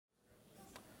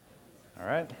All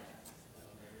right.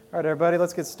 All right, everybody,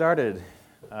 let's get started.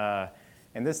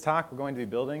 In this talk, we're going to be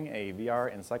building a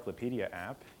VR Encyclopedia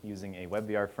app using a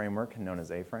WebVR framework known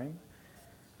as A-Frame.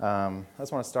 I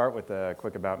just want to start with a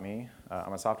quick about me.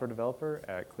 I'm a software developer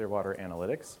at Clearwater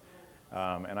Analytics,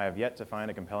 and I have yet to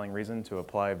find a compelling reason to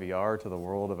apply VR to the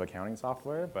world of accounting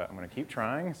software, but I'm going to keep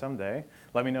trying someday.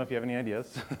 Let me know if you have any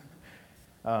ideas.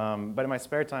 But in my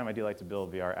spare time, I do like to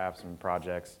build VR apps and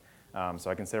projects.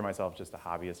 So I consider myself just a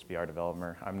hobbyist VR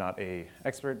developer. I'm not an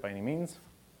expert by any means,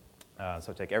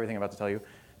 so take everything I'm about to tell you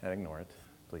and ignore it,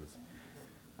 please.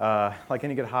 Like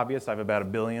any good hobbyist, I have about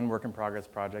 1 billion work-in-progress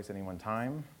projects at any one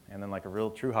time, and then like a real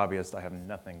true hobbyist, I have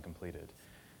nothing completed.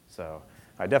 So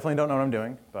I definitely don't know what I'm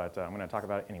doing, but I'm going to talk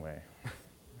about it anyway.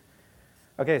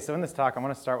 Okay, so in this talk, I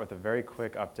want to start with a very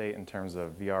quick update in terms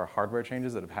of VR hardware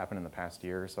changes that have happened in the past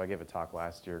year. So I gave a talk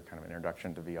last year, kind of an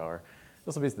introduction to VR.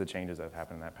 This will be the changes that have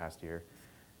happened in that past year.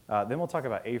 Then we'll talk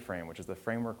about A-Frame, which is the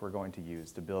framework we're going to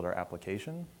use to build our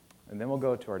application. And then we'll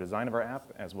go to our design of our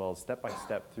app, as well as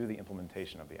step-by-step through the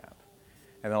implementation of the app.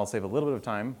 And then I'll save a little bit of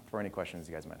time for any questions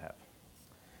you guys might have.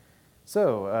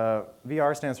 So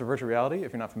VR stands for virtual reality,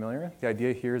 if you're not familiar. The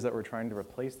idea here is that we're trying to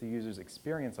replace the user's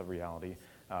experience of reality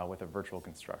with a virtual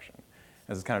construction.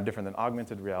 This is kind of different than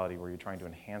augmented reality, where you're trying to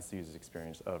enhance the user's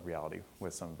experience of reality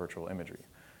with some virtual imagery.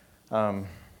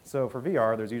 So for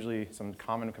VR, there's usually some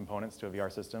common components to a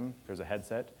VR system. There's a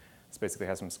headset. This basically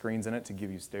has some screens in it to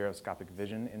give you stereoscopic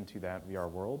vision into that VR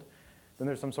world. Then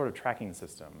there's some sort of tracking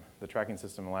system. The tracking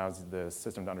system allows the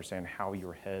system to understand how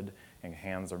your head and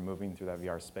hands are moving through that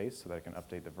VR space so that it can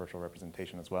update the virtual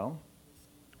representation as well.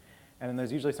 And then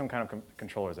there's usually some kind of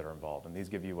controllers that are involved, and these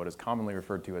give you what is commonly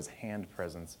referred to as hand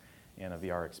presence in a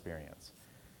VR experience.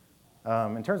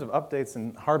 In terms of updates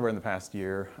in hardware in the past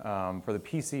year, for the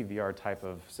PC VR type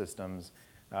of systems,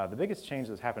 the biggest change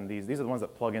that's happened, these are the ones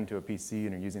that plug into a PC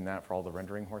and are using that for all the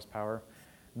rendering horsepower.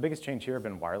 The biggest change here have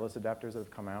been wireless adapters that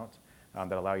have come out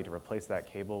that allow you to replace that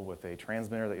cable with a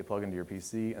transmitter that you plug into your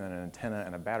PC and then an antenna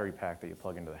and a battery pack that you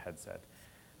plug into the headset.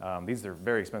 These are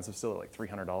very expensive still, at like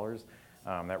 $300.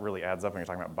 That really adds up when you're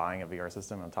talking about buying a VR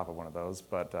system on top of one of those,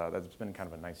 but that's been kind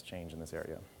of a nice change in this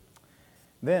area.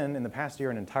 Then, in the past year,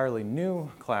 an entirely new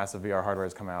class of VR hardware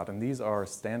has come out, and these are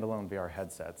standalone VR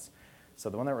headsets.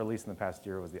 So the one that released in the past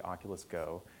year was the Oculus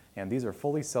Go, and these are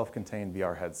fully self-contained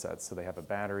VR headsets. So they have a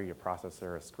battery, a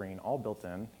processor, a screen, all built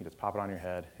in. You just pop it on your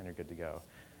head, and you're good to go.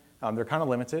 They're kind of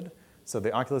limited. So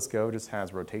the Oculus Go just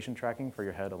has rotation tracking for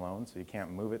your head alone, so you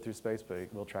can't move it through space, but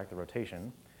it will track the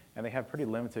rotation. And they have pretty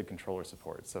limited controller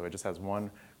support, so it just has one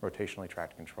rotationally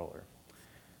tracked controller.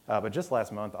 But just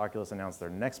last month, Oculus announced their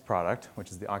next product, which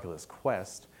is the Oculus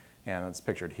Quest, and it's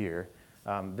pictured here.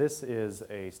 This is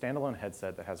a standalone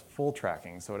headset that has full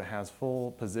tracking, so it has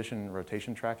full position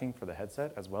rotation tracking for the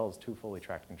headset, as well as 2 fully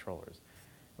tracked controllers.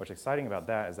 What's exciting about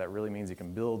that is that really means you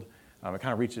can build, it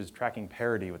kind of reaches tracking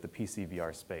parity with the PC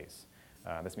VR space.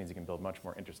 This means you can build much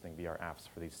more interesting VR apps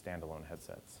for these standalone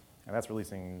headsets. And that's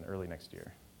releasing early next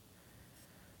year.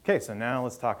 Okay, so now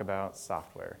let's talk about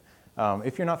software.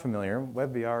 If you're not familiar,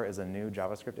 WebVR is a new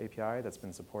JavaScript API that's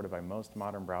been supported by most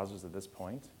modern browsers at this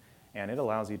point, and it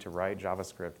allows you to write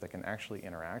JavaScript that can actually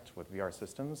interact with VR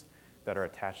systems that are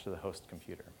attached to the host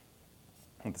computer.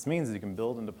 What this means is you can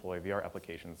build and deploy VR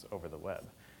applications over the web,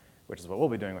 which is what we'll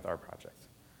be doing with our project.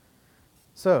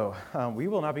 So we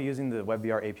will not be using the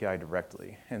WebVR API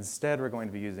directly. Instead, we're going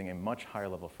to be using a much higher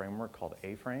level framework called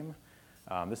A-Frame.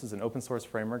 This is an open source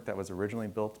framework that was originally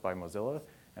built by Mozilla,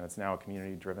 and it's now a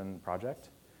community-driven project.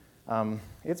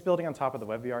 It's building on top of the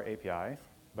WebVR API,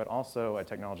 but also a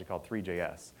technology called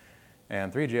Three.js.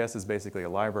 And Three.js is basically a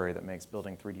library that makes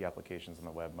building 3D applications on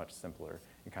the web much simpler.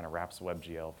 It kind of wraps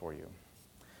WebGL for you.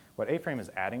 What A-Frame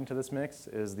is adding to this mix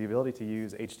is the ability to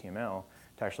use HTML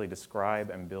to actually describe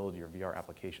and build your VR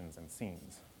applications and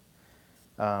scenes.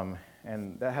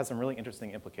 And that has some really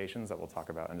interesting implications that we'll talk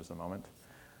about in just a moment.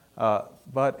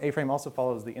 But A-Frame also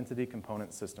follows the entity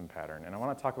component system pattern. And I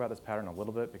want to talk about this pattern a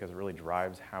little bit because it really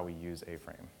drives how we use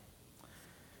A-Frame.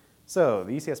 So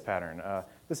the ECS pattern,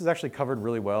 this is actually covered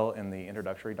really well in the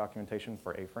introductory documentation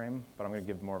for A-Frame, but I'm going to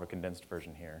give more of a condensed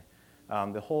version here.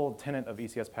 The whole tenet of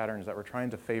ECS pattern is that we're trying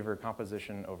to favor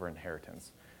composition over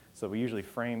inheritance. So we usually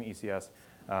frame ECS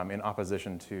in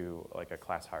opposition to like a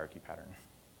class hierarchy pattern.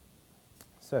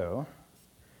 So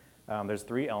there's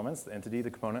 3 elements: the entity,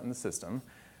 the component, and the system.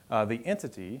 The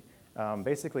entity,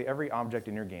 basically every object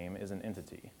in your game is an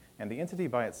entity. And the entity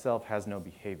by itself has no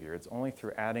behavior. It's only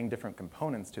through adding different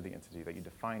components to the entity that you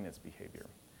define its behavior.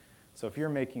 So if you're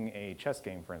making a chess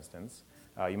game, for instance,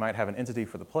 you might have an entity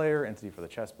for the player, entity for the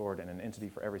chessboard, and an entity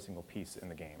for every single piece in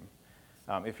the game.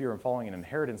 If you're following an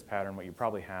inheritance pattern, what you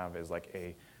probably have is like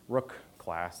a rook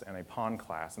class and a pawn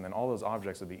class, and then all those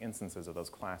objects would be instances of those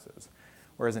classes.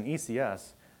 Whereas in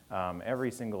ECS,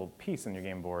 every single piece in your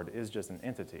game board is just an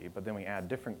entity, but then we add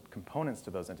different components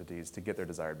to those entities to get their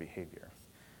desired behavior.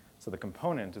 So the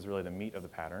component is really the meat of the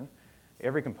pattern.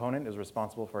 Every component is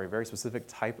responsible for a very specific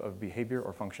type of behavior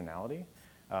or functionality.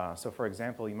 So for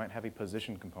example, you might have a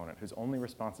position component whose only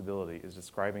responsibility is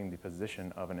describing the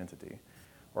position of an entity,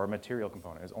 or a material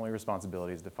component whose only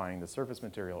responsibility is defining the surface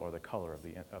material or the color of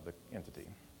the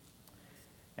entity.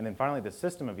 And then finally, the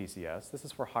system of ECS, this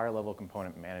is for higher level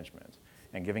component management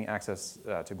and giving access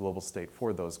to global state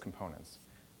for those components.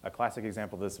 A classic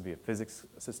example of this would be a physics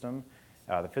system.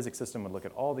 The physics system would look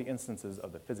at all the instances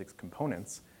of the physics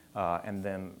components and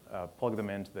then plug them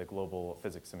into the global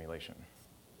physics simulation.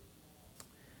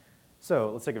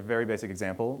 So let's take a very basic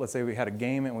example. Let's say we had a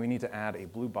game and we need to add a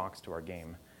blue box to our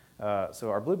game. So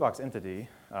our blue box entity,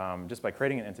 just by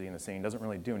creating an entity in the scene, doesn't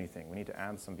really do anything. We need to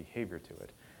add some behavior to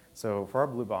it. So for our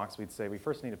blue box, we'd say we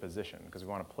first need a position because we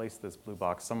want to place this blue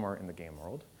box somewhere in the game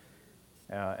world.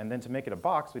 And then to make it a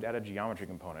box, we'd add a geometry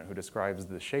component who describes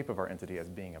the shape of our entity as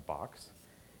being a box.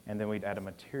 And then we'd add a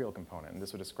material component, and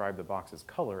this would describe the box's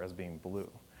color as being blue.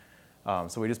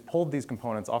 So we just pulled these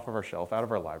components off of our shelf, out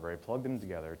of our library, plugged them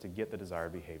together to get the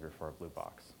desired behavior for our blue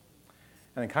box.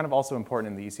 And then kind of also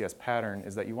important in the ECS pattern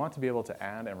is that you want to be able to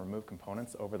add and remove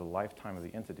components over the lifetime of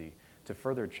the entity to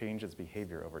further change its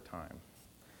behavior over time.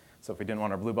 So if we didn't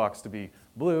want our blue box to be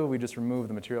blue, we just remove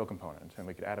the material component, and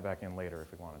we could add it back in later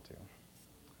if we wanted to.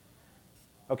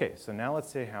 Okay, so now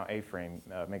let's see how A-Frame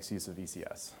makes use of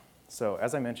ECS. So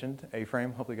as I mentioned,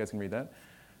 A-Frame, hopefully you guys can read that.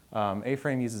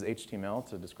 A-Frame uses HTML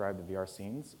to describe the VR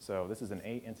scenes. So this is an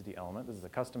A-entity element. This is a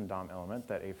custom DOM element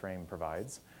that A-Frame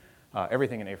provides.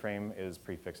 Everything in A-Frame is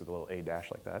prefixed with a little A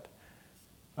dash like that.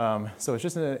 So it's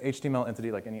just an HTML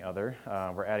entity like any other.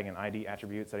 We're adding an ID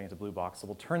attribute, setting it to blue box. So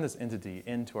we'll turn this entity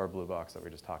into our blue box that we were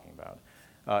just talking about.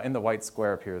 In the white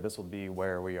square up here, this will be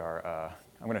where we are.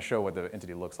 I'm going to show what the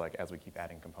entity looks like as we keep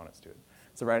adding components to it.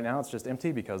 So right now it's just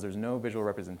empty because there's no visual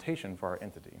representation for our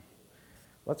entity.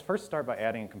 Let's first start by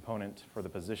adding a component for the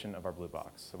position of our blue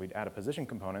box. So we'd add a position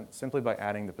component simply by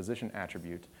adding the position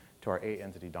attribute to our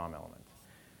A-entity DOM element.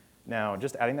 Now,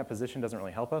 just adding that position doesn't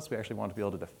really help us. We actually want to be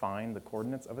able to define the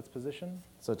coordinates of its position.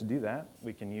 So to do that,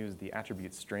 we can use the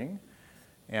attribute string.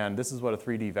 And this is what a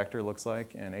 3D vector looks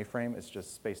like in A-Frame. It's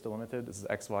just space delimited. This is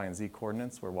x, y, and z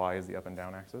coordinates, where y is the up and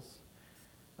down axis.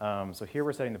 So here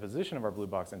we're setting the position of our blue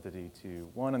box entity to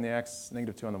 1 on the x,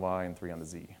 -2 on the y, and 3 on the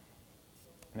z.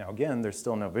 Now again, there's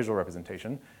still no visual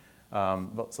representation,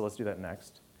 so let's do that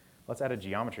next. Let's add a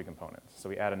geometry component. So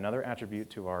we add another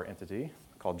attribute to our entity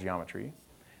called geometry.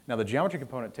 Now the geometry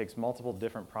component takes multiple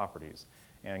different properties,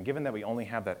 and given that we only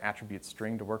have that attribute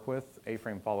string to work with,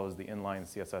 A-Frame follows the inline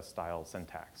CSS style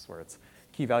syntax, where it's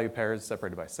key value pairs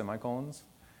separated by semicolons.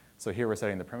 So here we're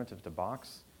setting the primitive to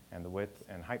box, and the width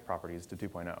and height properties to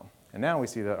 2.0. And now we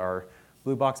see that our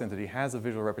blue box entity has a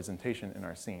visual representation in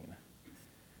our scene.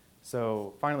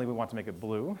 So finally, we want to make it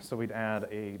blue, so we'd add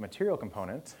a material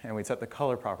component, and we'd set the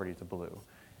color property to blue.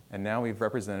 And now we've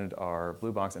represented our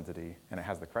blue box entity, and it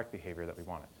has the correct behavior that we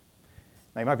wanted.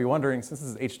 Now you might be wondering, since this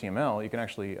is HTML, you can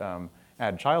actually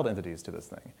add child entities to this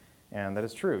thing. And that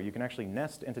is true. You can actually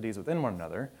nest entities within one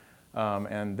another.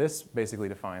 And this basically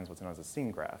defines what's known as a scene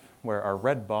graph, where our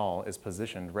red ball is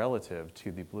positioned relative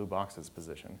to the blue box's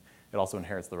position. It also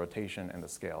inherits the rotation and the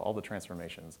scale. All the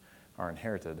transformations are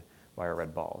inherited by our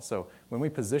red ball. So when we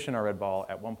position our red ball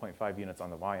at 1.5 units on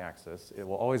the y-axis, it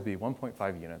will always be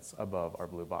 1.5 units above our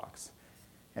blue box.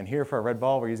 And here for our red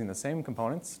ball, we're using the same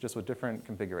components, just with different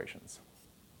configurations.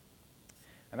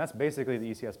 And that's basically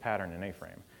the ECS pattern in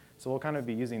A-Frame. So we'll kind of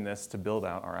be using this to build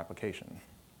out our application.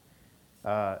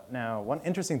 Now, one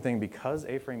interesting thing, because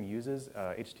A-Frame uses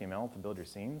HTML to build your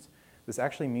scenes, this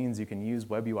actually means you can use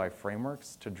web UI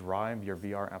frameworks to drive your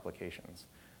VR applications.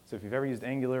 So if you've ever used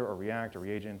Angular or React or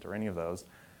Reagent or any of those,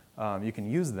 you can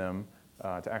use them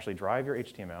to actually drive your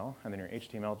HTML, and then your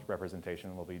HTML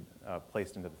representation will be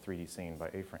placed into the 3D scene by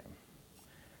A-Frame.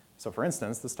 So for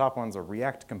instance, this top one's a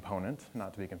React component,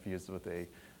 not to be confused with a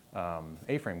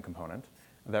A-Frame component,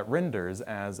 that renders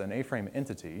as an A-Frame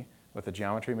entity with a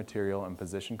geometry, material, and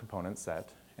position component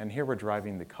set. And here we're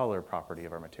driving the color property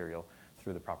of our material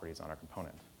through the properties on our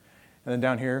component. And then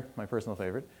down here, my personal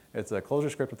favorite, it's a closure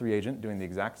script with Reagent doing the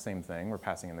exact same thing. We're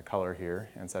passing in the color here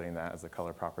and setting that as the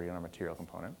color property on our material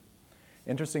component.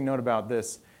 Interesting note about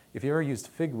this, if you ever used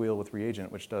Figwheel with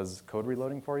Reagent, which does code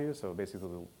reloading for you, so basically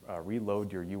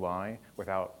reload your UI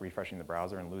without refreshing the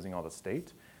browser and losing all the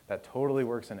state, that totally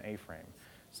works in A-Frame.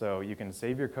 So you can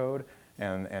save your code,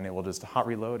 and it will just hot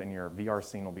reload, and your VR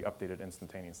scene will be updated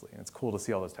instantaneously. And it's cool to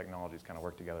see all those technologies kind of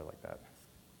work together like that.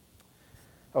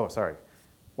 Oh, sorry.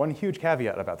 One huge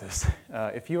caveat about this.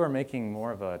 If you are making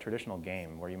more of a traditional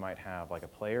game where you might have like a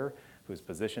player whose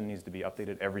position needs to be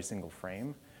updated every single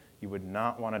frame, you would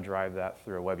not want to drive that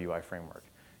through a web UI framework.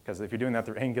 Because if you're doing that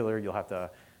through Angular, you'll have to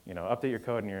update your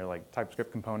code in your like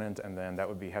TypeScript component, and then that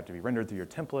would have to be rendered through your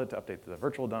template to update the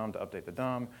virtual DOM, to update the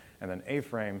DOM, and then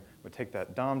A-frame would take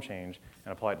that DOM change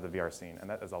and apply it to the VR scene, and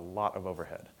that is a lot of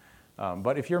overhead.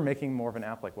 But if you're making more of an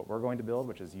app like what we're going to build,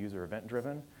 which is user event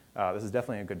driven, this is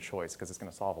definitely a good choice because it's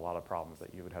going to solve a lot of problems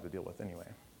that you would have to deal with anyway.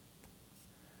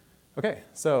 Okay,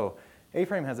 so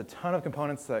A-frame has a ton of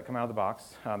components that come out of the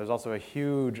box. There's also a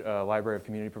huge library of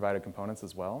community provided components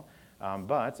as well.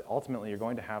 But ultimately, you're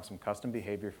going to have some custom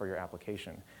behavior for your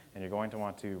application, and you're going to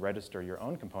want to register your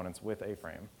own components with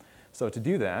A-frame. So to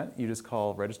do that, you just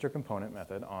call register component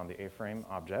method on the A-frame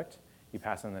object. You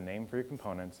pass in the name for your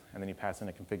component, and then you pass in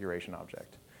a configuration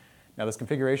object. Now, this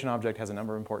configuration object has a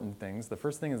number of important things. The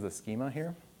first thing is the schema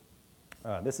here.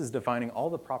 This is defining all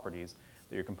the properties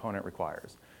that your component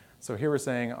requires. So here we're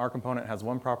saying our component has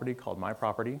one property called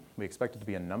myProperty. We expect it to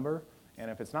be a number, and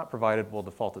if it's not provided, we'll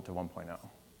default it to 1.0.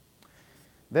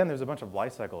 Then there's a bunch of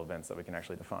lifecycle events that we can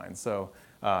actually define. So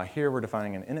here we're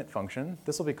defining an init function.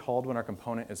 This will be called when our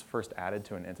component is first added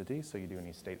to an entity, so you do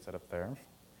any state setup there.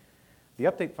 The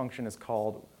update function is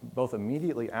called both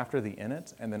immediately after the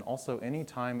init and then also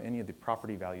anytime any of the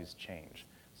property values change.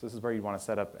 So this is where you want to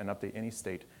set up and update any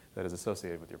state that is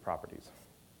associated with your properties.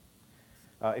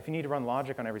 If you need to run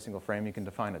logic on every single frame, you can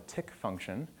define a tick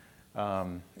function.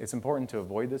 It's important to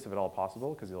avoid this if at all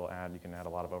possible because you can add a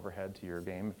lot of overhead to your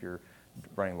game if you're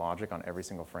running logic on every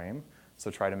single frame. So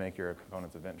try to make your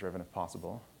components event-driven if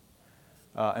possible.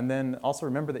 And then also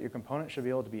remember that your component should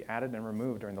be able to be added and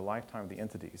removed during the lifetime of the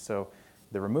entity. So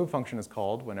the remove function is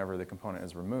called whenever the component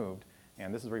is removed,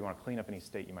 and this is where you want to clean up any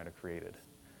state you might have created.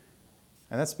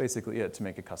 And that's basically it to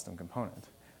make a custom component.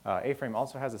 A-frame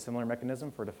also has a similar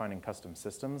mechanism for defining custom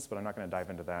systems, but I'm not going to dive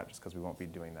into that just because we won't be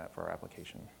doing that for our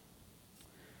application.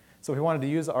 So if we wanted to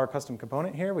use our custom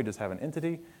component here, we just have an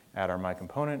entity, add our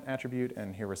myComponent attribute,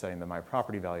 and here we're setting the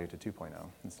myProperty value to 2.0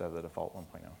 instead of the default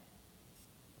 1.0.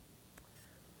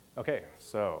 Okay,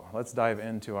 so let's dive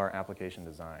into our application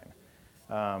design.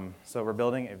 So we're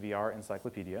building a VR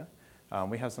encyclopedia.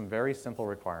 We have some very simple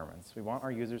requirements. We want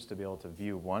our users to be able to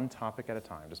view one topic at a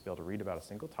time, just be able to read about a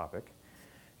single topic.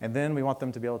 And then we want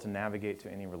them to be able to navigate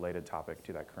to any related topic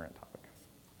to that current topic.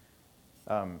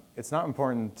 It's not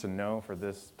important to know for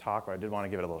this talk, but I did want to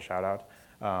give it a little shout out.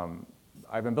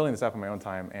 I've been building this app on my own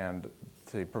time, and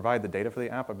to provide the data for the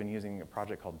app, I've been using a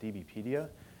project called DBpedia,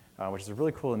 which is a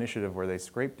really cool initiative where they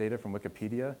scrape data from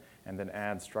Wikipedia and then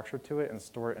add structure to it and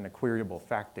store it in a queryable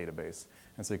fact database.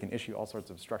 And so you can issue all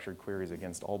sorts of structured queries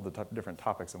against all the different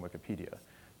topics in Wikipedia.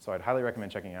 So I'd highly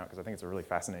recommend checking it out because I think it's a really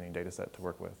fascinating data set to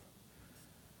work with.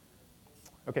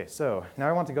 Okay, so now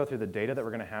I want to go through the data that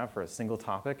we're going to have for a single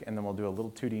topic, and then we'll do a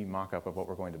little 2D mock-up of what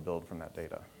we're going to build from that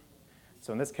data.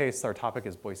 So in this case, our topic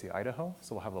is Boise, Idaho,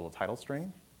 so we'll have a little title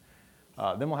string.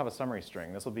 Then we'll have a summary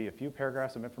string. This will be a few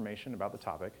paragraphs of information about the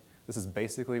topic. This is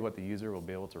basically what the user will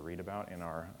be able to read about in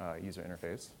our user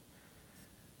interface.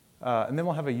 And then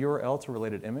we'll have a URL to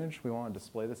related image. We want to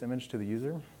display this image to the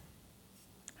user.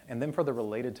 And then for the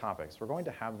related topics, we're going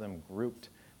to have them grouped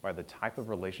by the type of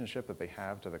relationship that they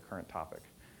have to the current topic.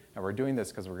 And we're doing this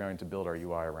because we're going to build our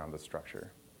UI around this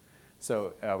structure.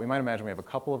 So we might imagine we have a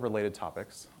couple of related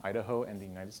topics, Idaho and the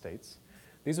United States.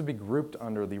 These would be grouped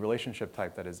under the relationship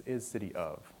type that is city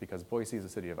of, because Boise is a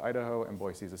city of Idaho and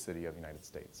Boise is a city of the United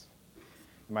States.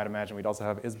 You might imagine we'd also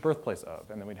have is birthplace of,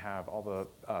 and then we'd have all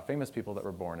the famous people that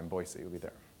were born in Boise would be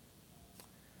there.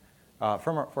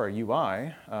 For our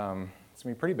UI, it's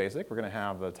going to be pretty basic. We're going to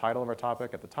have the title of our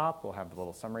topic at the top. We'll have the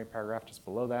little summary paragraph just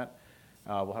below that.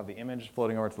 We'll have the image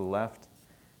floating over to the left.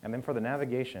 And then for the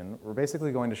navigation, we're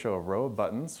basically going to show a row of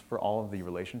buttons for all of the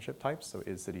relationship types, so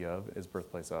is city of, is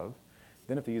birthplace of.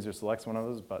 Then if the user selects one of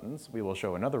those buttons, we will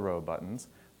show another row of buttons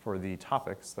for the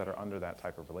topics that are under that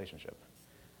type of relationship.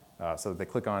 So if they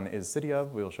click on is city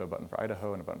of, we will show a button for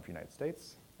Idaho and a button for United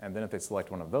States. And then if they select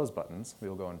one of those buttons, we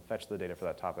will go and fetch the data for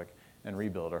that topic and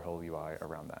rebuild our whole UI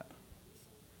around that.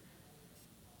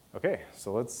 Okay,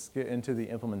 so let's get into the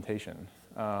implementation.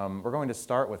 We're going to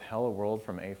start with Hello World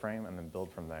from A-frame and then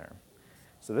build from there.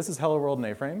 So this is Hello World in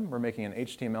A-frame. We're making an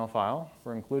HTML file.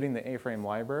 We're including the A-frame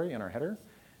library in our header.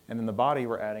 And in the body,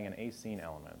 we're adding an ascene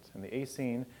element. And the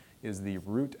ascene is the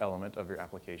root element of your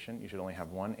application. You should only have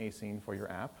one ascene for your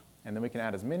app. And then we can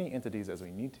add as many entities as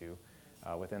we need to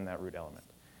within that root element.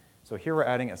 So here we're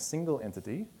adding a single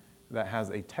entity. that has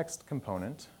a text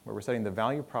component where we're setting the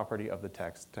value property of the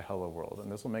text to hello world.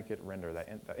 And this will make it render, that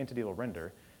entity will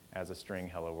render as a string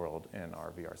hello world in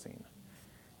our VR scene.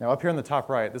 Now up here in the top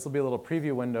right, this will be a little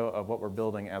preview window of what we're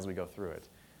building as we go through it.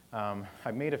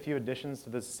 I've made a few additions to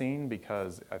this scene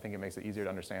because I think it makes it easier to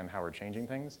understand how we're changing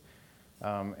things.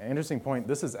 An interesting point,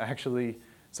 this is actually,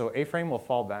 so A-frame will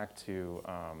fall back to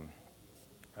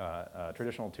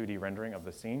traditional 2D rendering of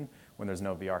the scene when there's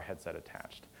no VR headset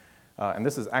attached. And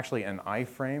this is actually an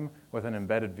iframe with an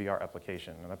embedded VR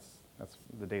application, and that's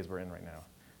the days we're in right now.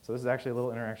 So this is actually a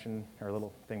little interaction, or a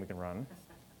little thing we can run.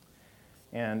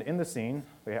 And in the scene,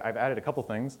 I've added a couple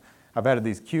things. I've added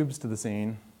these cubes to the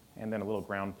scene, and then a little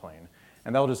ground plane.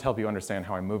 And that'll just help you understand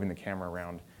how I'm moving the camera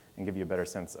around and give you a better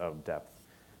sense of depth.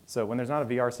 So when there's not a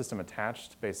VR system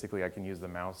attached, basically I can use the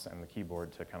mouse and the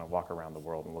keyboard to kind of walk around the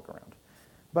world and look around.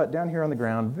 But down here on the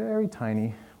ground, very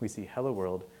tiny, we see hello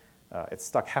world. It's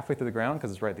stuck halfway through the ground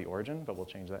because it's right at the origin, but we'll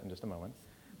change that in just a moment.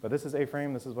 But this is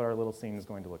A-frame. This is what our little scene is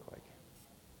going to look like.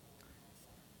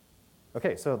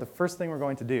 OK, so the first thing we're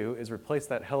going to do is replace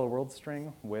that hello world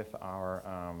string with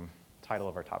our title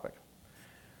of our topic.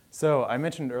 So I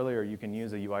mentioned earlier you can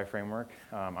use a UI framework.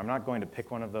 I'm not going to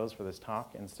pick one of those for this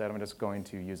talk. Instead, I'm just going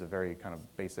to use a very kind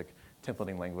of basic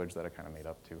templating language that I kind of made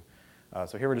up to.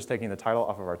 So here we're just taking the title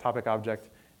off of our topic object,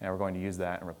 and we're going to use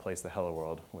that and replace the hello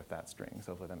world with that string.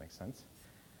 So hopefully that makes sense.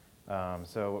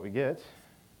 So what we get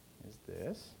is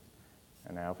this.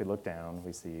 And now if we look down,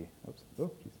 we see,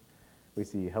 we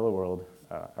see hello world,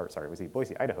 we see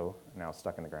Boise, Idaho, now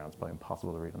stuck in the ground. It's probably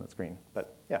impossible to read on the screen.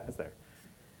 But yeah, it's there.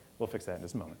 We'll fix that in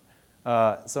just a moment.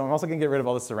 So I'm also going to get rid of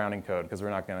all the surrounding code because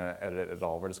we're not going to edit it at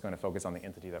all. We're just going to focus on the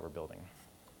entity that we're building.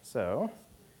 So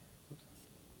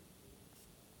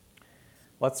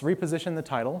let's reposition the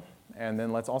title, and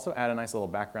then let's also add a nice little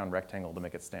background rectangle to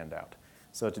make it stand out.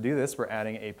 So to do this, we're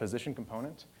adding a position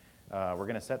component. We're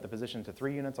going to set the position to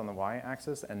 3 units on the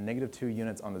y-axis and -2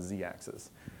 units on the z-axis.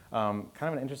 Kind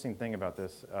of an interesting thing about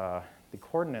this, the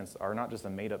coordinates are not just a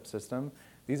made-up system.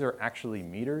 These are actually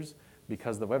meters,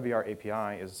 because the WebVR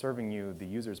API is serving you the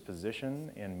user's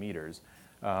position in meters.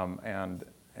 And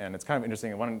it's kind of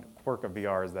interesting. One quirk of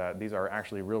VR is that these are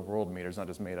actually real-world meters, not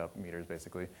just made-up meters,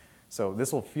 basically. So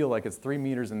this will feel like it's 3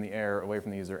 meters in the air away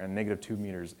from the user and -2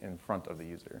 meters in front of the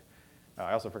user.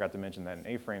 I also forgot to mention that in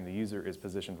A-frame, the user is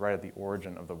positioned right at the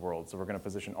origin of the world. So we're going to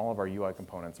position all of our UI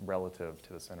components relative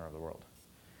to the center of the world.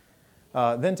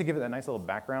 Then to give it that nice little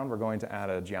background, we're going to add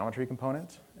a geometry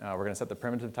component. We're going to set the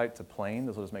primitive type to plane.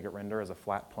 This will just make it render as a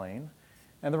flat plane.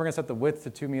 And then we're going to set the width to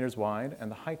 2 meters wide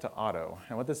and the height to auto.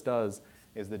 And what this does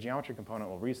is the geometry component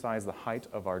will resize the height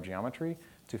of our geometry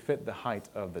to fit the height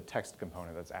of the text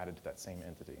component that's added to that same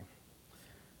entity.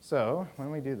 So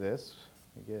when we do this,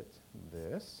 we get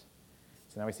this.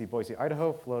 So now we see Boise,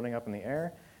 Idaho floating up in the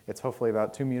air. It's hopefully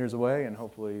about 2 meters away and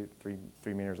hopefully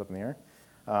 3 meters up in the air.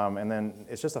 And then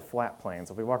it's just a flat plane.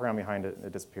 So if we walk around behind it,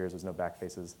 it disappears. There's no back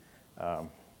faces. But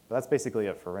that's basically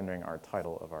it for rendering our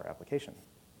title of our application.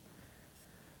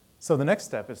 So the next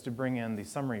step is to bring in the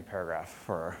summary paragraph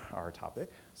for our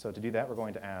topic. So to do that, we're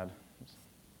going to add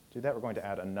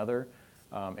another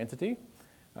entity.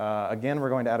 Again, we're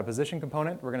going to add a position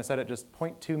component. We're going to set it just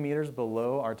 0.2 meters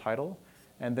below our title.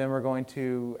 And then we're going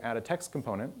to add a text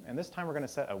component. And this time we're going to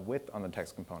set a width on the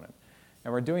text component.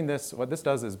 And we're doing this, what this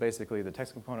does is basically the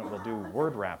text component will do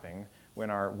word wrapping when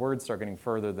our words start getting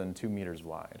further than 2 meters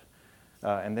wide.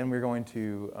 And then we're going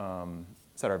to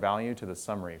set our value to the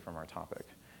summary from our topic.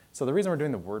 So the reason we're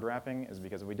doing the word wrapping is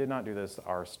because if we did not do this,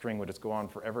 our string would just go on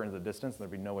forever into the distance, and there'd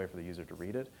be no way for the user to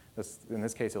read it. In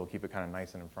this case, it will keep it kind of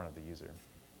nice and in front of the user.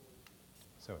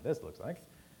 So what this looks like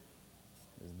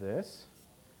is this.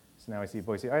 So now we see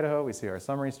Boise, Idaho. We see our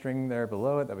summary string there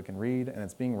below it that we can read, and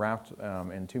it's being wrapped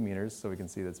in 2 meters, so we can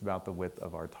see that's about the width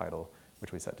of our title,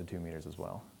 which we set to 2 meters as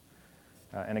well.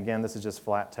 And again, this is just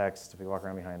flat text. If we walk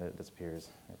around behind it, it disappears,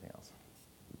 everything else.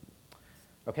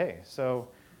 OK, so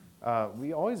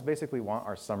we always basically want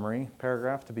our summary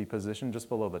paragraph to be positioned just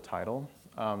below the title.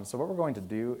 So what we're going to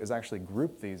do is actually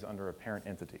group these under a parent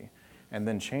entity, and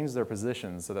then change their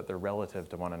positions so that they're relative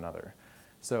to one another.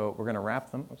 So we're going to wrap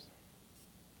them. Oops.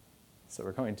 So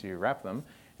we're going to wrap them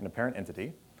in a parent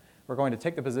entity. We're going to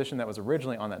take the position that was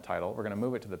originally on that title. We're going to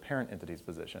move it to the parent entity's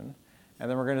position.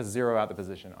 And then we're going to zero out the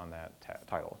position on that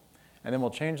title. And then we'll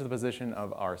change the position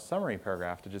of our summary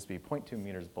paragraph to just be 0.2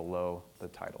 meters below the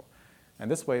title.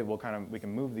 And this way, we can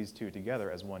move these two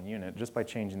together as one unit just by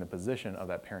changing the position of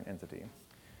that parent entity.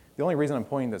 The only reason I'm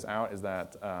pointing this out is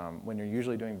that when you're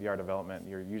usually doing VR development,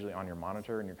 you're usually on your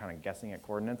monitor and you're kind of guessing at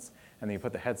coordinates, and then you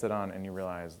put the headset on and you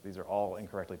realize these are all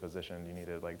incorrectly positioned. You need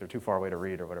to, they're too far away to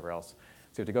read or whatever else.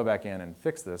 So you have to go back in and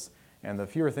fix this. And the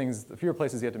fewer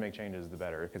places you have to make changes, the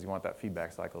better, because you want that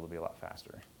feedback cycle to be a lot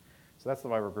faster. So that's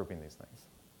why we're grouping these things.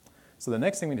 So the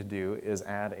next thing we need to do is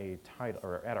add a title,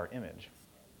 or add our image.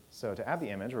 So to add the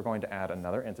image, we're going to add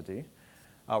another entity.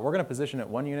 We're going to position it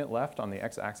 1 unit left on the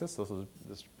x-axis. So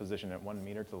this is position it 1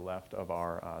 meter to the left of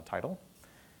our title.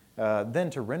 Then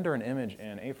to render an image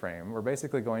in A-frame, we're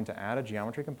basically going to add a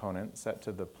geometry component set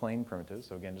to the plane primitive,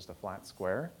 so again, just a flat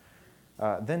square.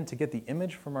 Then to get the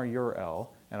image from our URL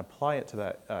and apply it to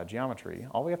that geometry,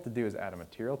 all we have to do is add a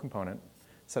material component,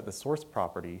 set the source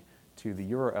property to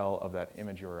the URL of that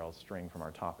image URL string from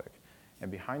our topic. And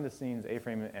behind the scenes,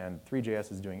 A-frame and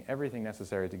Three.js is doing everything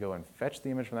necessary to go and fetch the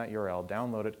image from that URL,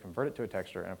 download it, convert it to a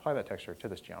texture, and apply that texture to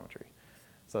this geometry.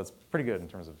 So it's pretty good in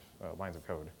terms of lines of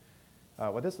code.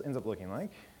 What this ends up looking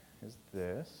like is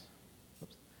this.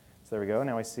 Oops. So there we go.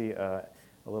 Now I see a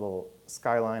little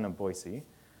skyline of Boise.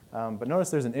 But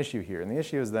notice there's an issue here. And the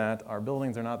issue is that our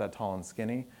buildings are not that tall and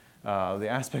skinny. The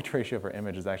aspect ratio of our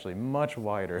image is actually much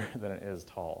wider than it is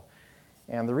tall.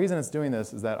 And the reason it's doing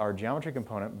this is that our geometry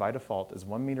component, by default, is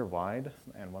 1 meter wide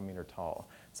and 1 meter tall.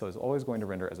 So it's always going to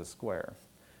render as a square.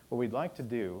 What we'd like to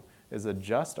do is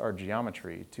adjust our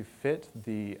geometry to fit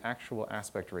the actual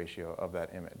aspect ratio of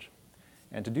that image.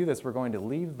 And to do this, we're going to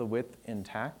leave the width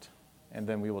intact, and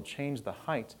then we will change the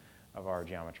height of our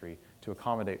geometry to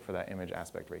accommodate for that image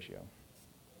aspect ratio.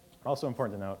 Also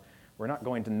important to note, we're not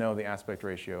going to know the aspect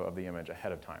ratio of the image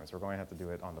ahead of time, so we're going to have to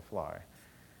do it on the fly.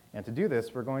 And to do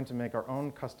this, we're going to make our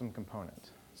own custom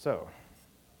component. So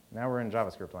now we're in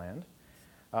JavaScript land.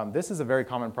 This is a very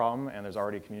common problem, and there's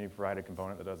already a community-provided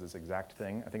component that does this exact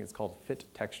thing. I think it's called fit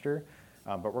texture.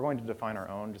 But we're going to define our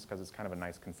own just because it's kind of a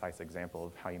nice, concise example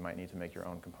of how you might need to make your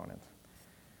own component.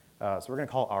 So we're going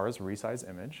to call ours resize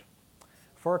image.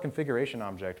 For our configuration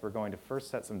object, we're going to first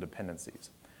set some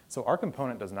dependencies. So our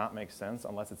component does not make sense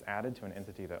unless it's added to an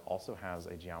entity that also has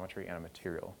a geometry and a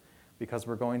material, because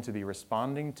we're going to be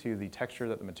responding to the texture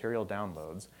that the material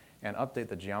downloads and update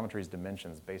the geometry's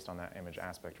dimensions based on that image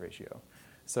aspect ratio.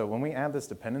 So when we add this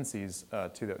dependencies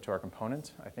to our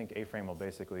component, I think A-frame will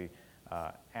basically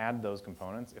add those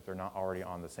components if they're not already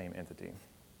on the same entity.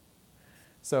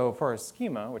 So for our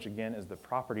schema, which again is the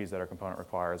properties that our component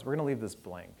requires, we're going to leave this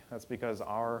blank. That's because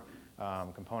our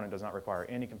component does not require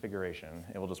any configuration.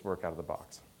 It will just work out of the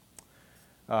box.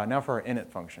 Now for our init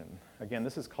function. Again,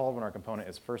 this is called when our component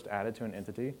is first added to an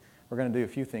entity. We're going to do a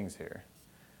few things here.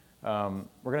 We're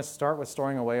going to start with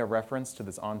storing away a reference to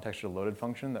this onTextureLoaded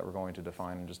function that we're going to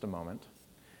define in just a moment.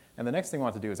 And the next thing we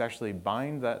want to do is actually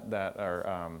bind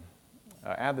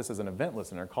add this as an event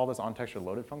listener, call this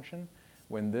onTextureLoaded function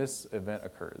when this event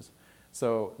occurs.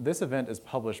 So this event is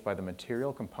published by the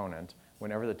material component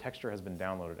whenever the texture has been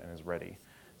downloaded and is ready.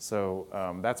 So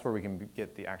that's where we can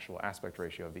get the actual aspect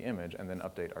ratio of the image and then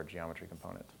update our geometry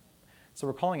component. So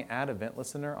we're calling add event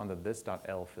listener on the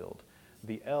this.l field.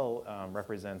 The L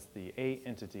represents the A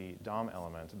entity DOM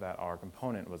element that our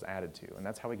component was added to, and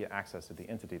that's how we get access to the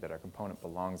entity that our component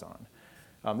belongs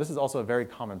on. This is also a very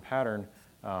common pattern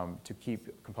to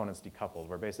keep components decoupled,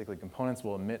 where basically components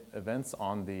will emit events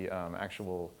on the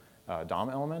actual DOM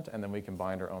element, and then we can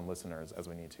bind our own listeners as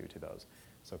we need to those.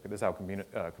 So this is how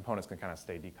components can kind of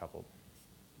stay decoupled.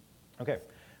 Okay,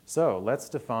 so let's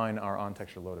define our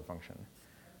onTextureLoaded function.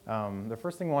 The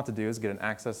first thing we want to do is get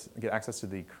access to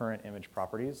the current image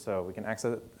properties. So we can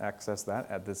access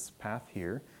that at this path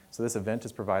here. So this event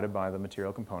is provided by the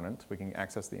material component. We can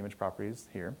access the image properties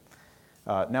here.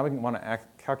 Now we want to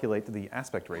calculate the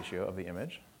aspect ratio of the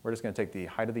image. We're just going to take the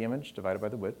height of the image divided by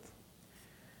the width.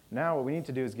 Now what we need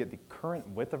to do is get the current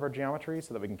width of our geometry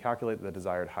so that we can calculate the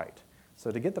desired height. So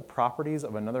to get the properties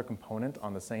of another component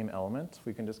on the same element,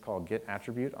 we can just call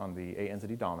getAttribute on the A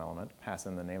entity DOM element, pass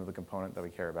in the name of the component that we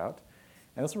care about,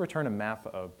 and this will return a map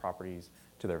of properties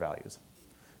to their values.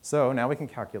 So now we can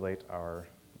calculate our,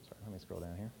 let me scroll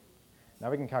down here.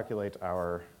 Now we can calculate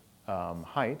our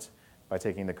height by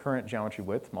taking the current geometry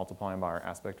width, multiplying by our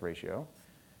aspect ratio.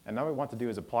 And now what we want to do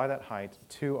is apply that height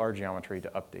to our geometry to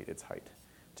update its height.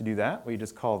 To do that, we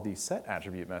just call the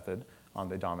setAttribute method on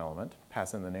the DOM element,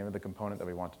 pass in the name of the component that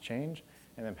we want to change,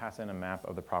 and then pass in a map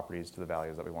of the properties to the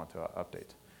values that we want to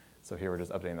update. So here we're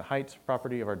just updating the height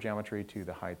property of our geometry to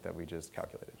the height that we just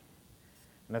calculated.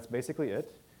 And that's basically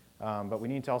it. But we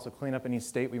need to also clean up any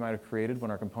state we might have created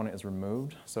when our component is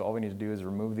removed. So all we need to do is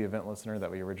remove the event listener that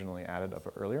we originally added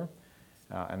up earlier.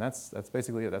 And that's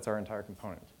basically it. That's our entire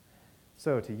component.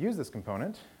 So to use this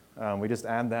component, we just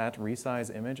add that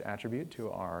resize image attribute to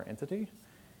our entity.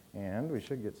 And we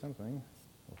should get something.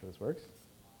 Hopefully this works.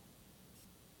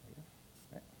 There we go.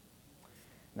 Right.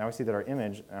 Now we see that our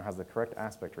image has the correct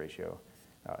aspect ratio.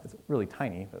 It's really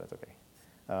tiny, but that's okay.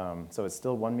 So it's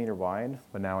still 1 meter wide,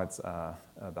 but now it's,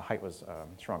 the height was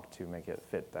shrunk to make it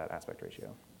fit that aspect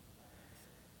ratio.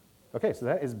 Okay, so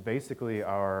that is basically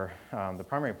our, the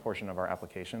primary portion of our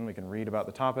application. We can read about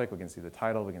the topic, we can see the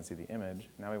title, we can see the image.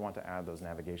 Now we want to add those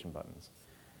navigation buttons.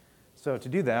 So to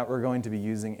do that, we're going to be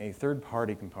using a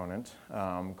third-party component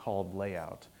called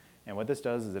layout. And what this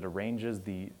does is it arranges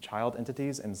the child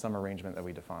entities in some arrangement that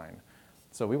we define.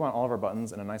 So we want all of our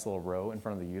buttons in a nice little row in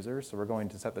front of the user. So we're going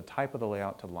to set the type of the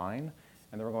layout to line,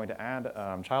 and then we're going to add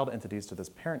child entities to this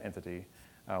parent entity,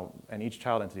 and each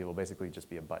child entity will basically just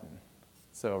be a button.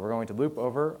 So we're going to loop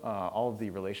over all of the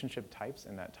relationship types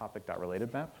in that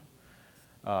topic.related map.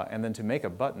 And then to make a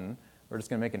button, we're just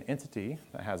going to make an entity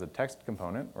that has a text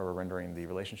component, or we're rendering the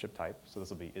relationship type. So this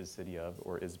will be is city of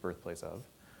or is birthplace of.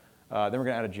 Then we're going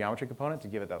to add a geometry component to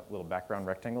give it that little background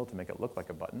rectangle to make it look like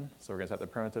a button. So we're going to set the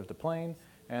primitive to plain,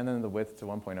 and then the width to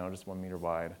 1.0, just 1 meter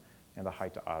wide, and the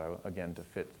height to auto, again, to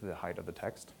fit the height of the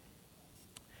text.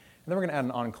 And then we're going to add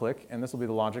an onClick, and this will be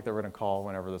the logic that we're going to call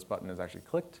whenever this button is actually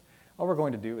clicked. All we're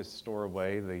going to do is store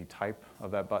away the type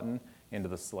of that button into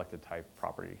the selected type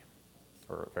property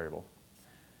or variable.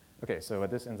 Okay, so what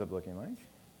this ends up looking like,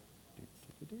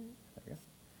 there we go.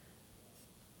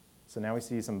 So now we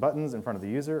see some buttons in front of the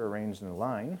user arranged in a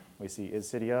line. We see is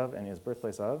city of and is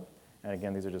birthplace of. And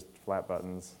again, these are just flat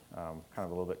buttons, kind of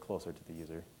a little bit closer to the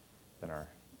user than our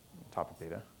topic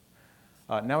data.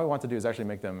 Now what we want to do is actually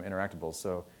make them interactable.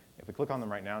 So if we click on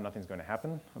them right now, nothing's going to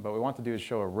happen. But what we want to do is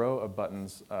show a row of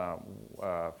buttons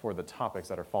for the topics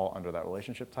that fall under that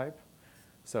relationship type.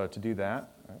 So to do that,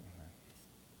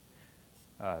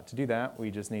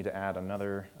 we just need to add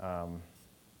another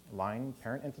line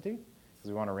parent entity, because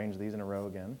we want to arrange these in a row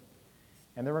again.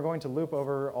 And then we're going to loop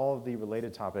over all of the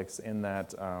related topics in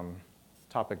that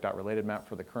topic.related map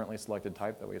for the currently selected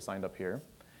type that we assigned up here.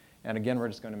 And again, we're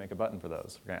just going to make a button for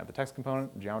those. We're going to add the text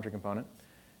component, geometry component.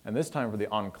 And this time for the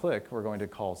onClick, we're going to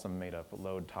call some made-up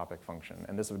load topic function.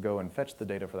 And this would go and fetch the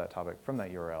data for that topic from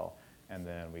that URL, and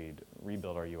then we'd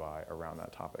rebuild our UI around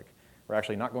that topic. We're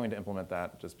actually not going to implement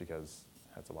that just because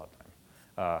that's a lot of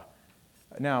time.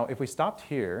 Now, if we stopped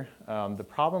here, the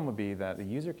problem would be that the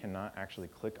user cannot actually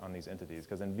click on these entities,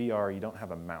 because in VR, you don't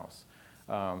have a mouse.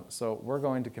 So we're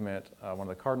going to commit one of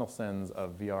the cardinal sins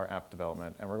of VR app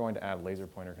development, and we're going to add laser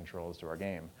pointer controls to our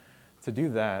game. To do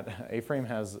that, A-Frame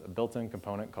has a built-in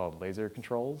component called laser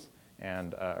controls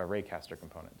and a raycaster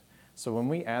component. So when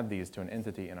we add these to an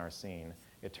entity in our scene,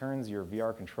 it turns your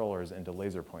VR controllers into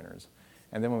laser pointers.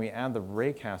 And then when we add the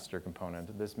raycaster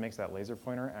component, this makes that laser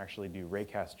pointer actually do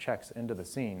raycast checks into the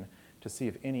scene to see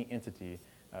if any entity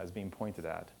is being pointed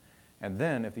at. And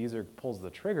then if the user pulls the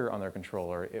trigger on their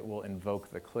controller, it will invoke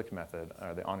the click method,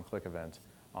 the onClick event,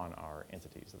 on our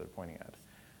entities that they're pointing at.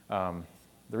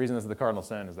 The reason this is the cardinal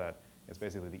sin is that it's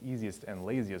basically the easiest and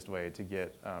laziest way to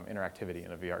get interactivity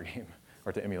in a VR game,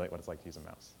 or to emulate what it's like to use a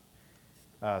mouse.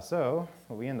 So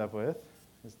what we end up with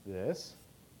is this,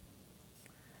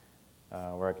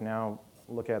 where I can now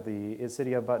look at the is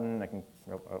city of button. I can,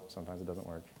 sometimes it doesn't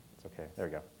work. It's okay, there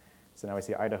we go. So now we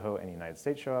see Idaho and United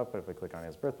States show up, but if we click on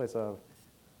his birthplace of,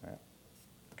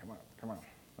 come on.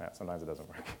 Yeah, sometimes it doesn't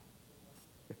work.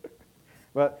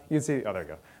 But you can see, oh, there we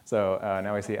go. So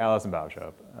now we see Alice and Bob show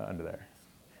up under there.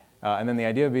 And then the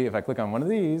idea would be if I click on one of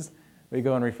these, we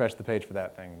go and refresh the page for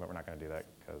that thing, but we're not going to do that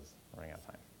because we're running out of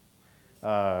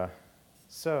time.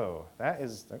 So that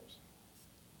is, oops.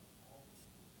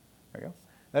 There we go.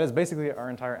 That is basically our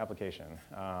entire application.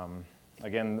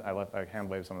 Again, I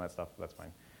hand-waved some of that stuff, but that's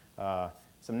fine.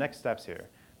 Some next steps here.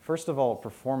 First of all,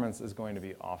 performance is going to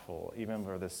be awful, even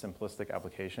for this simplistic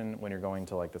application when you're going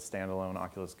to like the standalone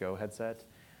Oculus Go headset.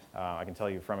 I can tell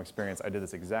you from experience, I did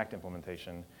this exact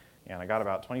implementation, and I got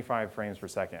about 25 frames per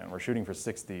second. We're shooting for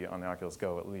 60 on the Oculus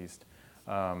Go at least.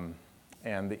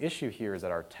 And the issue here is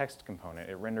that our text component,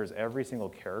 it renders every single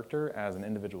character as an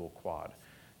individual quad.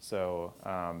 So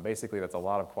basically, that's a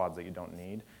lot of quads that you don't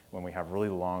need when we have really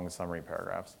long summary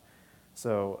paragraphs.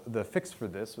 So the fix for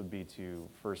this would be to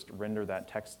first render that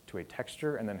text to a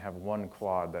texture and then have one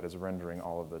quad that is rendering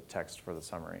all of the text for the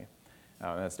summary.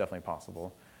 And that's definitely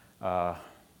possible.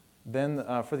 Then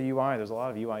for the UI, there's a lot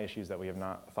of UI issues that we have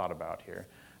not thought about here.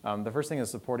 The first thing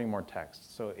is supporting more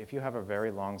text. So if you have a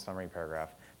very long summary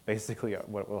paragraph, basically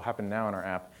what will happen now in our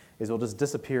app is it will just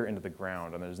disappear into the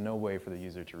ground, and there's no way for the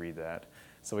user to read that.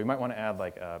 So we might want to add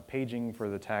like a paging for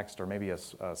the text, or maybe a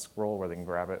scroll where they can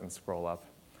grab it and scroll up.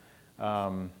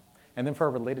 And then for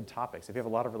our related topics, if you have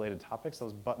a lot of related topics,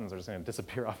 those buttons are just going to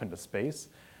disappear off into space.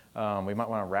 We might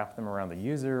want to wrap them around the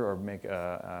user or make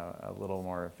a little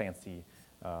more fancy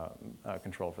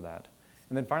control for that.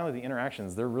 And then finally, the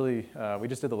interactions. They're really, we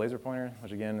just did the laser pointer,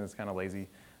 which again is kind of lazy.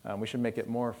 We should make it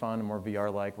more fun and more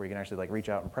VR-like, where you can actually like reach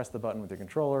out and press the button with your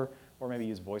controller, or maybe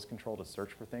use voice control to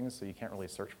search for things, so you can't really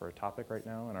search for a topic right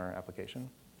now in our application.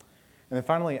 And then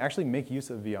finally, actually make use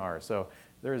of VR. So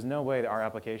there is no way that our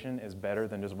application is better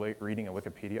than just reading a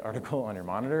Wikipedia article on your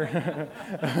monitor.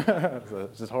 So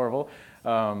it's just horrible.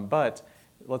 But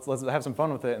let's have some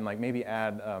fun with it and like maybe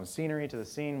add scenery to the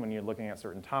scene when you're looking at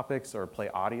certain topics, or play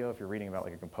audio if you're reading about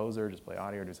like a composer, just play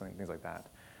audio or do something, things like that.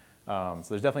 So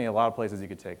there's definitely a lot of places you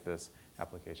could take this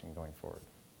application going forward.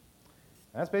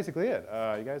 And that's basically it.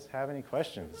 You guys have any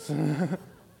questions?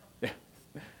 Yeah.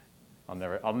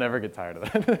 I'll never get tired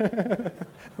of that.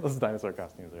 Those dinosaur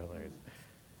costumes are hilarious.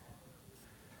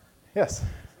 Yes? So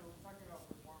talking about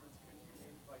performance, could you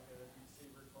make like a Beat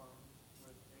Saber clone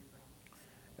with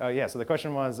A-frame? Yeah, so the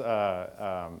question was,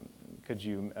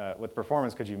 with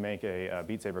performance, could you make a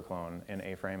Beat Saber clone in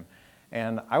A-frame?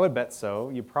 And I would bet so.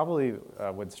 You probably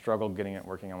would struggle getting it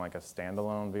working on like a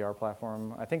standalone VR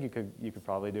platform. I think you could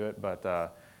probably do it,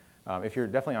 but if you're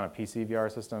definitely on a PC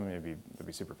VR system, it'd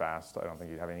be super fast. I don't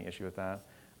think you'd have any issue with that.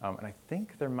 And I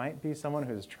think there might be someone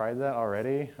who's tried that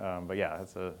already. But yeah,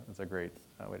 it's a great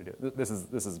way to do it. This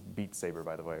is Beat Saber,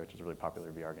 by the way, which is a really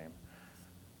popular VR game.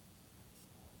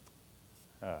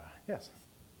 Yes.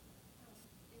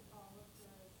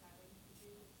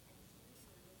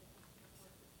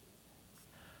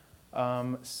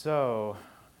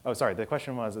 Sorry, the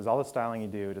question was, is all the styling you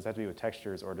do, does it have to be with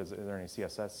textures, or is there any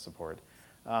CSS support?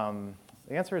 The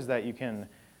answer is that you can,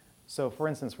 so for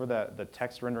instance, for the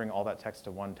text rendering all that text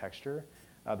to one texture,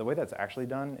 the way that's actually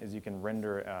done is you can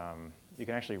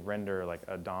actually render like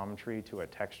a DOM tree to a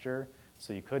texture.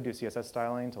 So you could do CSS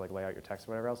styling to like lay out your text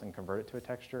or whatever else and convert it to a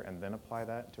texture and then apply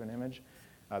that to an image.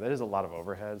 That is a lot of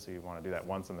overhead, so you want to do that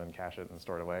once and then cache it and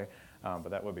store it away. But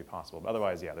that would be possible. But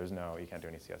otherwise, yeah, you can't do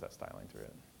any CSS styling through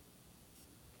it.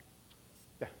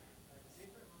 Yeah? Does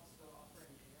A-frame also offer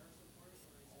any AR support,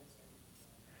 or is it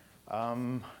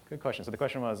just Good question. So the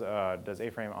question was, does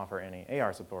A-frame offer any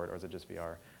AR support, or is it just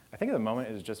VR? I think at the moment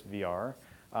it is just VR.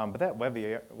 But that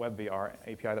WebVR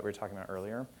API that we were talking about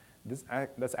earlier,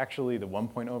 that's actually the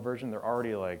 1.0 version. They're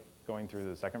already like going through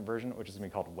the second version, which is going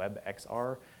to be called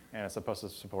WebXR, and it's supposed to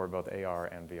support both AR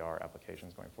and VR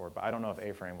applications going forward. But I don't know if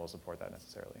A-frame will support that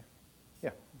necessarily. Yeah.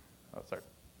 Oh, sorry.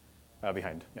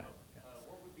 Behind. Yeah.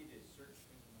 What would be the search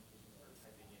implementation for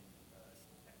typing in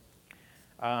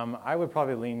text? I would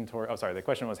probably lean toward, the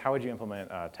question was how would you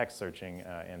implement text searching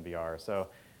in VR? So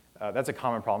that's a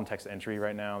common problem, text entry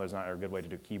right now. There's not a good way to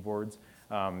do keyboards.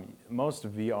 Most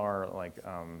VR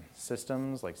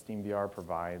systems, like Steam VR,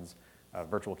 provides a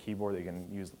virtual keyboard that you can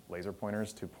use laser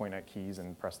pointers to point at keys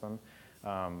and press them.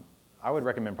 I would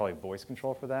recommend probably voice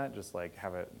control for that, just like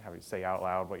have it say out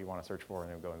loud what you want to search for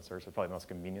and then go and search. It's probably the most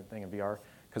convenient thing in VR,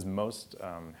 because most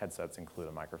headsets include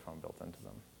a microphone built into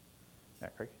them. Yeah,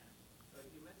 Craig? So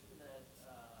you mentioned that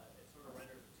it sort of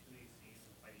renders 2D scenes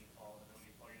by default, and then when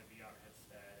you plug in a VR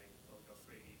headset, it'll go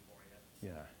 3D for you.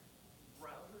 Yeah.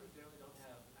 Browsers generally don't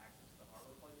have access to the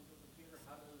hardware plugged into the computer.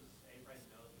 How does A-frame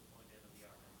know that you plugged in a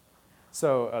VR headset?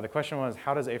 So the question was,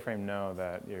 how does A-frame know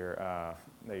that your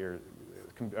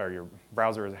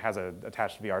browser has an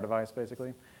attached VR device,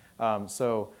 basically?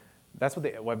 So that's what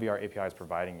the WebVR API is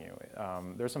providing you.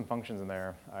 There's some functions in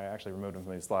there. I actually removed them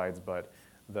from these slides, but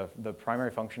the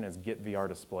primary function is get VR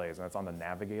displays, and that's on the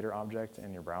navigator object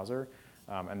in your browser.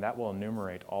 And that will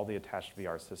enumerate all the attached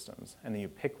VR systems. And then you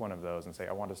pick one of those and say,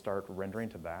 I want to start rendering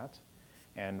to that.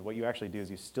 And what you actually do is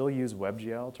you still use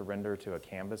WebGL to render to a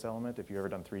canvas element. If you've ever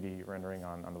done 3D rendering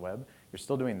on the web, you're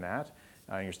still doing that.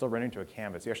 And you're still rendering to a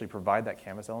canvas. You actually provide that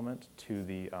canvas element to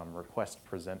the request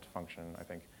present function, I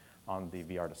think, on the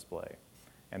VR display.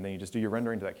 And then you just do your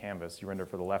rendering to that canvas. You render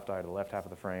for the left eye to the left half of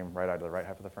the frame, right eye to the right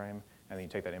half of the frame, and then you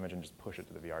take that image and just push it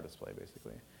to the VR display,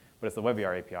 basically. But it's the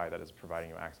WebVR API that is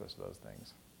providing you access to those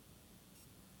things.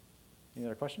 Any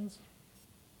other questions?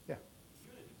 Yeah.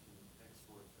 Unity can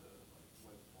export to like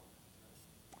web formats,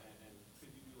 right? And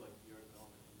could you do like VR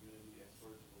development in Unity,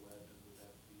 export it to the web, and would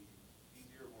that be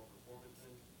easier, more performant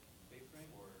than A-frame,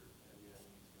 or have you had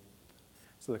any experience with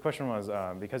that? So the question was,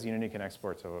 because Unity can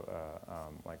export to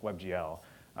like WebGL,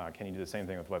 can you do the same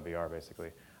thing with WebVR, basically?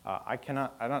 I'm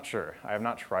not sure. I have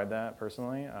not tried that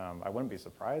personally. I wouldn't be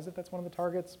surprised if that's one of the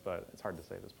targets, but it's hard to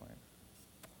say at this point.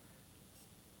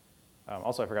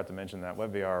 Also, I forgot to mention that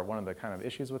WebVR, one of the kind of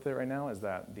issues with it right now is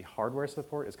that the hardware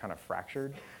support is kind of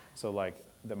fractured. So like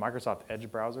the Microsoft Edge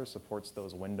browser supports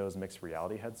those Windows mixed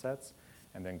reality headsets,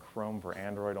 and then Chrome for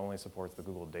Android only supports the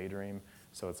Google Daydream.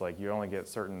 So it's like you only get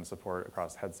certain support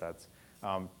across headsets.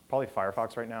 Probably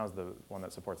Firefox right now is the one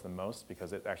that supports the most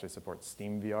because it actually supports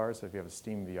Steam VR. So if you have a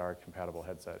Steam VR compatible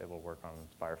headset, it will work on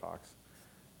Firefox.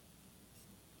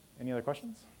 Any other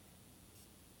questions?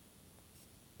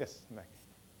 Yes, Mac.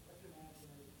 I can imagine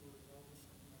that if you were developing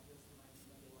something like this, there might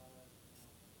be a lot of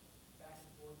back and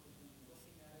forth between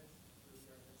looking at it through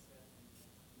your headset and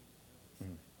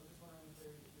Mhm. I was just wondering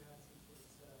if you had some sort of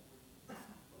setup where you can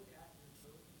look at your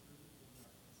code through your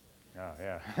headset. Oh,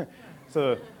 yeah.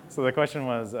 so the question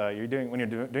was, when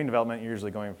you're doing development, you're usually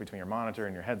going between your monitor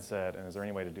and your headset, and is there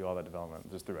any way to do all that development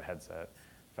just through a headset,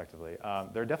 effectively?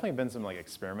 There have definitely been some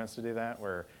experiments to do that,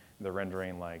 where they're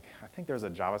rendering I think there's a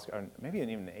JavaScript, maybe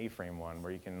even an A-frame one,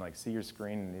 where you can see your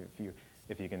screen, and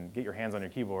if you can get your hands on your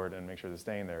keyboard and make sure they're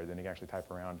staying there, then you can actually type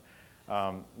around.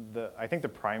 I think the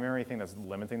primary thing that's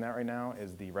limiting that right now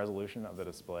is the resolution of the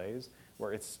displays,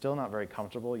 where it's still not very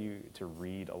comfortable to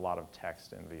read a lot of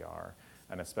text in VR.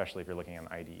 And especially if you're looking at an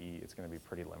IDE, it's going to be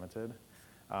pretty limited.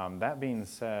 That being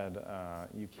said,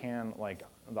 you can,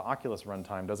 the Oculus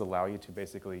runtime does allow you to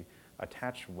basically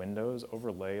attach windows,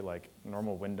 overlay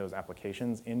normal Windows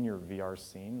applications in your VR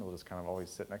scene. They'll just kind of always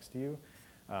sit next to you.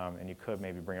 And you could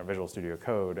maybe bring up Visual Studio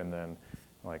Code and then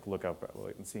look up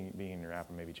and see being in your app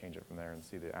and maybe change it from there and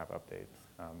see the app update.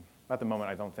 At the moment,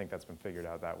 I don't think that's been figured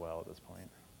out that well at this point.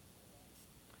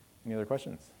 Any other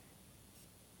questions?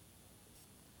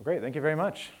 Well, great, thank you very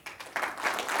much.